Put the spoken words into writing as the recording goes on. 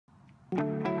It's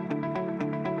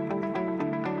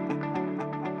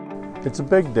a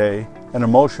big day, an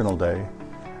emotional day,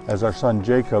 as our son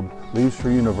Jacob leaves for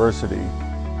university.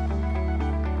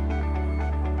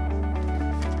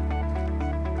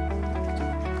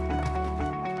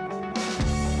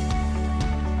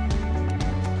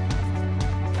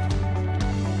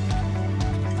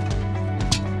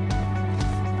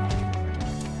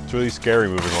 It's really scary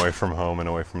moving away from home and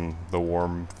away from the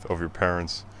warmth of your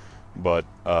parents, but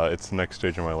it's the next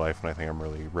stage of my life and I think I'm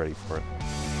really ready for it.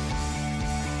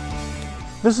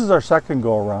 This is our second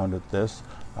go around at this.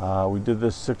 We did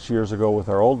this 6 years ago with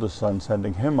our oldest son,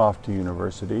 sending him off to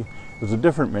university. It was a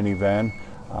different minivan,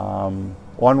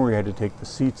 one where we had to take the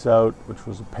seats out, which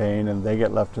was a pain, and they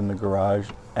get left in the garage.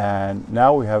 And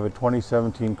now we have a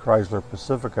 2017 Chrysler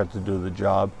Pacifica to do the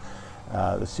job.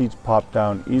 The seats pop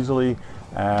down easily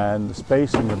and the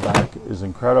space in the back is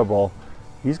incredible.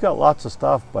 He's got lots of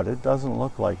stuff, but it doesn't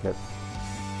look like it.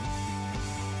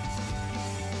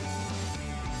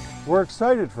 We're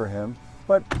excited for him,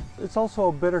 but it's also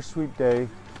a bittersweet day,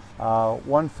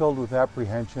 one filled with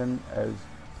apprehension, as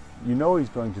you know he's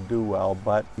going to do well,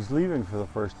 but he's leaving for the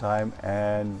first time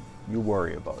and you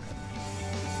worry about him.